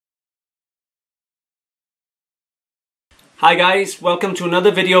Hi guys, welcome to another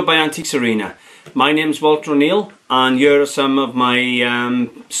video by Antiques Arena. My name's Walter O'Neill and here are some of my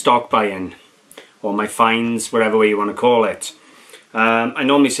stock buying, or my finds, whatever way you want to call it. I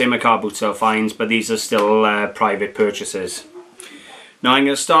normally say my car boot sale finds, but these are still private purchases. Now I'm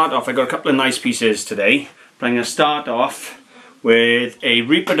going to start off, I got a couple of nice pieces today, but I'm going to start off with a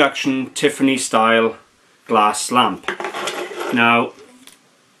reproduction Tiffany style glass lamp. Now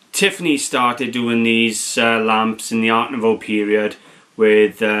Tiffany started doing these lamps in the Art Nouveau period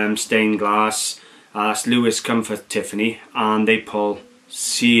with stained glass. That's Lewis Comfort Tiffany, and they pull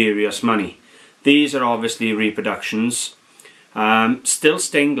serious money. These are obviously reproductions, still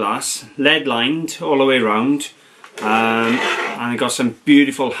stained glass, lead lined all the way around, and I got some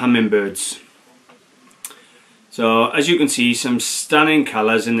beautiful hummingbirds. So as you can see, some stunning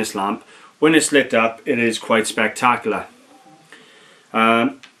colours in this lamp. When it's lit up, it is quite spectacular.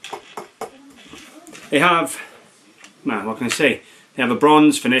 They have, well, what can I say? They have a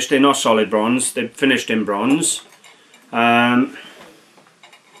bronze finish. They're not solid bronze. They're finished in bronze. There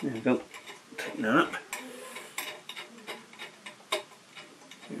we go. Tighten that up.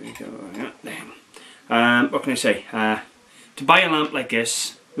 There we go. Yeah, there. What can I say? To buy a lamp like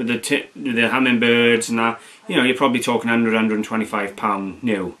this with the hummingbirds and that, you know, you're probably talking £125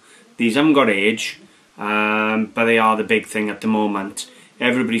 new. These haven't got age, but they are the big thing at the moment.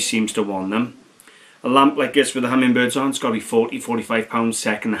 Everybody seems to want them. A lamp like this with the hummingbirds on, it's got to be £40–45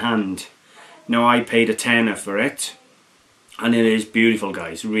 second hand. Now I paid a tenner for it, and it is beautiful,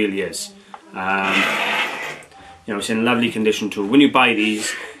 guys, it really is. You know, it's in lovely condition too. When you buy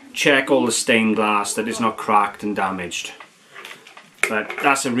these, check all the stained glass that it's not cracked and damaged. But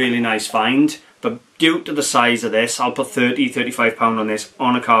that's a really nice find. But due to the size of this, I'll put £30–35 on this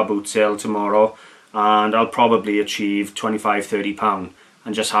on a car boot sale tomorrow, and I'll probably achieve £25–30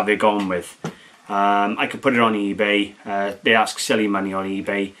 and just have it gone with. I could put it on eBay. They ask silly money on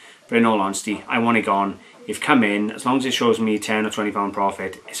eBay, but in all honesty, I want it gone. If come in, as long as it shows me £10 or £20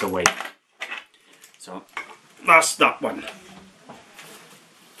 profit, it's away. So that's that one.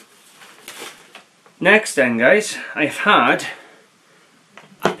 Next then, guys, I've had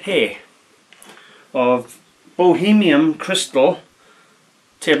a pair of Bohemian crystal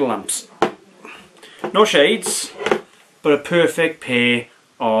table lamps. No shades, but a perfect pair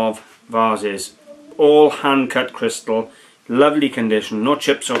of vases. All hand cut crystal, lovely condition, no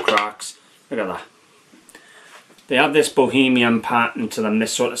chips or cracks. Look at that. They have this Bohemian pattern to them,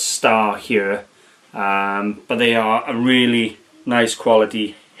 this sort of star here, but they are a really nice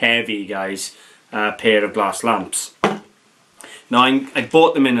quality, heavy, guys, pair of glass lamps. Now I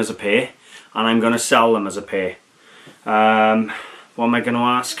bought them in as a pair, and I'm going to sell them as a pair. What am I going to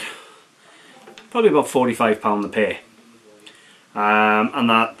ask? Probably about £45 a pair. And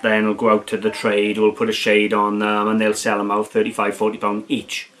that then will go out to the trade, we'll put a shade on them and they'll sell them out £35–40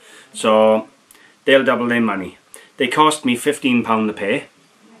 each. So they'll double their money. They cost me £15 a pair,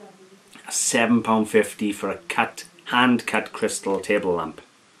 £7.50 for a hand cut crystal table lamp.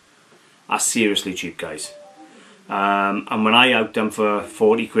 That's seriously cheap, guys. And when I out them for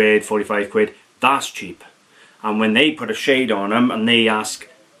 40 quid, 45 quid, that's cheap. And when they put a shade on them and they ask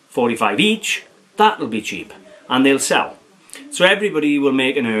 45 each, that'll be cheap, and they'll sell. So everybody will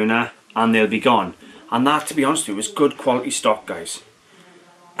make an earner and they'll be gone. And that, to be honest with you, is good quality stock, guys.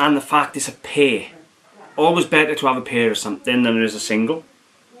 And the fact it's a pair. Always better to have a pair of something than there is a single.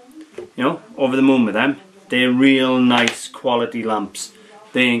 You know, over the moon with them. They're real nice quality lamps.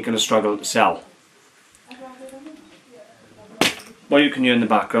 They ain't going to struggle to sell. What you can hear in the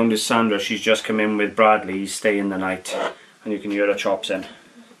background is Sandra. She's just come in with Bradley, staying the night. And you can hear her chops in.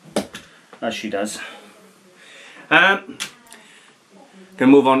 As she does.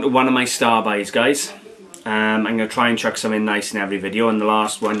 Gonna move on to one of my star buys, guys. I'm gonna try and chuck some in nice in every video. In the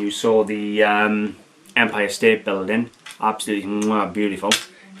last one you saw the Empire State Building, absolutely beautiful.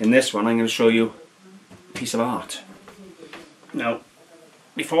 In this one I'm gonna show you a piece of art. Now,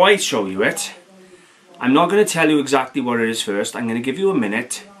 before I show you it, I'm not gonna tell you exactly what it is first. I'm gonna give you a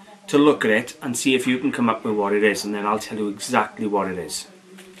minute to look at it and see if you can come up with what it is, and then I'll tell you exactly what it is.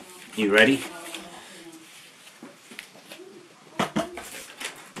 You ready?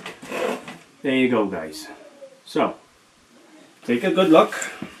 There you go, guys. So, take a good look.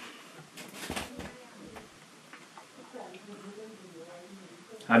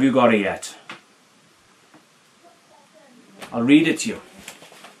 Have you got it yet? I'll read it to you.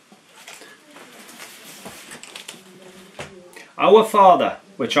 Our Father,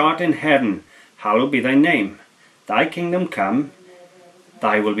 which art in heaven, hallowed be thy name. Thy kingdom come,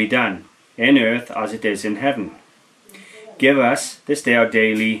 thy will be done, in earth as it is in heaven. Give us this day our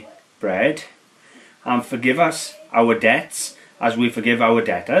daily bread, and forgive us our debts as we forgive our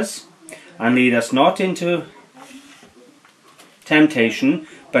debtors. And lead us not into temptation,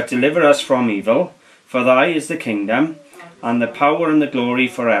 but deliver us from evil. For thy is the kingdom, and the power and the glory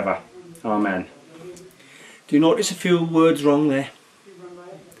forever. Amen. Do you notice a few words wrong there?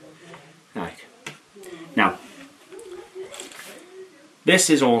 Right. Now, this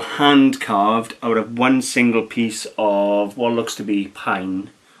is all hand carved out of one single piece of what looks to be pine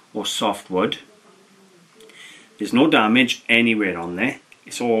or softwood. There's no damage anywhere on there.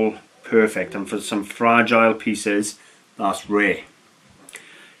 It's all perfect, and for some fragile pieces, that's rare.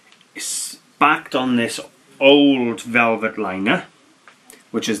 It's backed on this old velvet liner,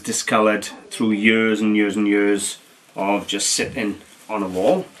 which is discoloured through years and years and years of just sitting on a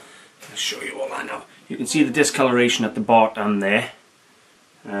wall. I'll show you all that now. You can see the discoloration at the bottom there.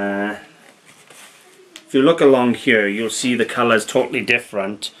 If you look along here, you'll see the colours totally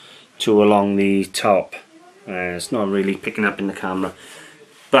different to along the top. It's not really picking up in the camera,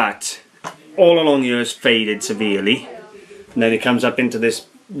 but all along here is faded severely, and then it comes up into this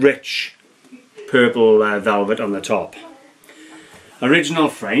rich purple velvet on the top. Original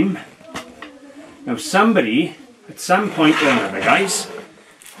frame. Now somebody at some point or another, guys,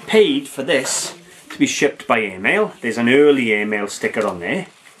 paid for this to be shipped by airmail. There's an early airmail sticker on there.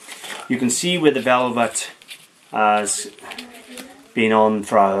 You can see where the velvet has been on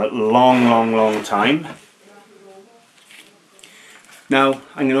for a long time. Now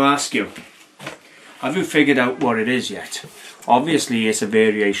I'm going to ask you, have you figured out what it is yet? Obviously it's a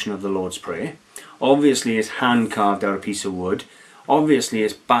variation of the Lord's Prayer. Obviously it's hand carved out of a piece of wood. Obviously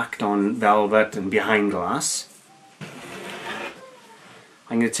it's backed on velvet and behind glass.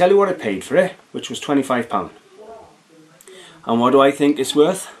 I'm going to tell you what I paid for it, which was £25. And what do I think it's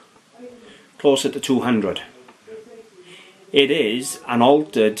worth? Closer to 200. It is an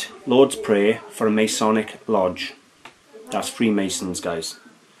altered Lord's Prayer for a Masonic lodge. That's Freemasons, guys.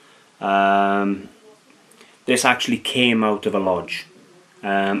 This actually came out of a lodge.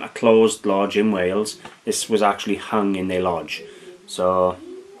 A closed lodge in Wales. This was actually hung in their lodge. So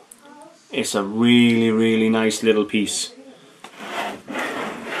it's a really nice little piece.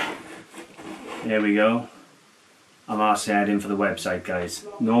 There we go. I'm also heading for the website, guys.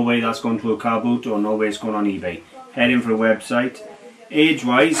 No way that's going to a car boot, or no way it's going on eBay. Heading for a website. Age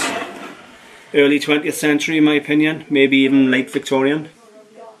wise, early 20th century in my opinion, maybe even late Victorian.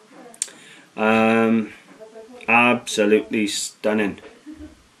 Absolutely stunning.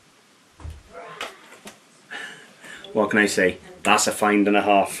 What can I say? That's a find and a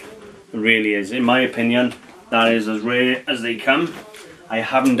half. It really is. In my opinion, that is as rare as they come. I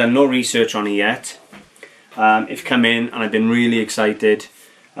haven't done no research on it yet. It's come in and I've been really excited.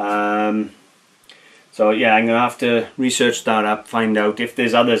 So yeah, I'm going to have to research that up, find out if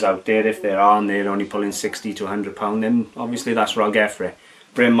there's others out there. If there are and they're only pulling £60 to £100, then obviously that's what I'll get for it.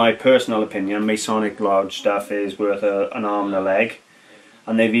 But in my personal opinion, Masonic Lodge stuff is worth an arm and a leg.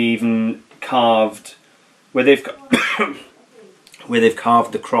 And they've even carved, where they've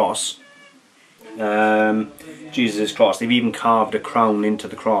carved the cross, Jesus' cross, they've even carved a crown into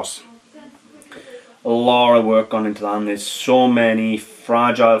the cross. A lot of work gone into that, and there's so many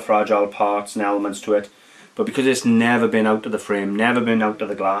fragile parts and elements to it, but because it's never been out of the frame, never been out of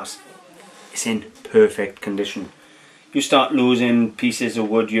the glass, it's in perfect condition. You start losing pieces of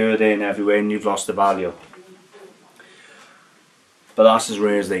wood here, there and everywhere, and you've lost the value. But that's as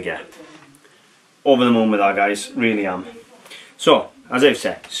rare as they get. Over the moon with that, guys, really am. So, as I've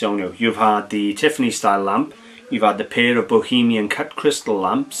said, so new, you've had the Tiffany style lamp, you've had the pair of Bohemian cut crystal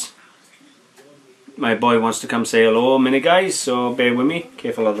lamps. My boy wants to come say hello a minute, guys, so bear with me.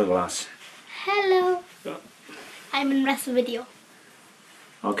 Careful of the glass. Hello. I'm in the rest of the video.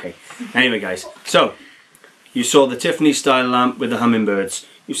 Okay. Anyway, guys, so you saw the Tiffany style lamp with the hummingbirds.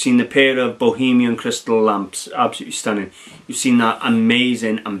 You've seen the pair of Bohemian crystal lamps, absolutely stunning. You've seen that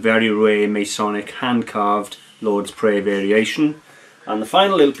amazing and very rare Masonic hand carved Lord's Prayer variation. And the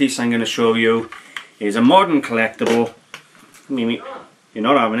final little piece I'm going to show you is a modern collectible. You're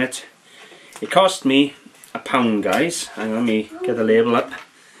not having it. It cost me £1, guys. Hang on, let me get the label up.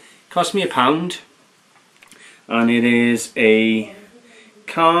 It cost me £1, and it is a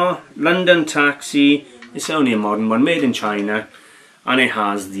car, London taxi. It's only a modern one, made in China, and it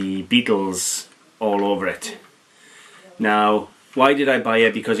has the Beatles all over it. Now, why did I buy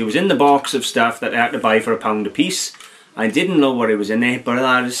it? Because it was in the box of stuff that I had to buy for £1 a piece. I didn't know what it was in there, but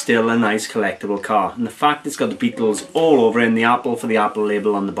that is still a nice collectible car. And the fact it's got the Beatles all over it, and the Apple for the Apple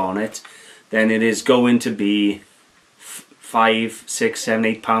label on the bonnet, then it is going to be £5, £6,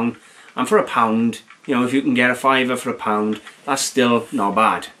 £7, £8. And for £1, you know, if you can get a fiver for £1, that's still not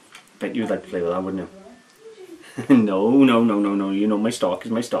bad. Bet you'd like to play with that, wouldn't you? No. You know my stock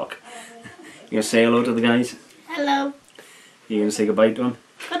is my stock. You gonna say hello to the guys? Hello. You gonna say goodbye to them?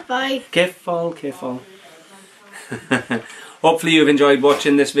 Goodbye. Careful. Hopefully you've enjoyed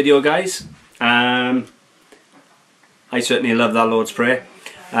watching this video, guys. I certainly love that Lord's Prayer.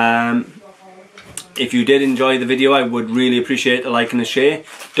 If you did enjoy the video, I would really appreciate a like and a share.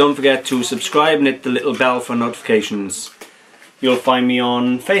 Don't forget to subscribe and hit the little bell for notifications. You'll find me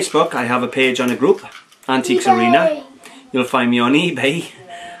on Facebook. I have a page on a group, Antiques Arena. You'll find me on eBay.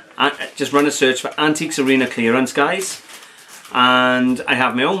 Just run a search for Antiques Arena Clearance, guys. And I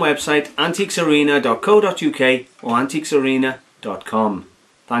have my own website, antiquesarena.co.uk or antiquesarena.com.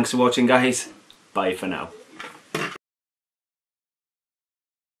 Thanks for watching, guys. Bye for now.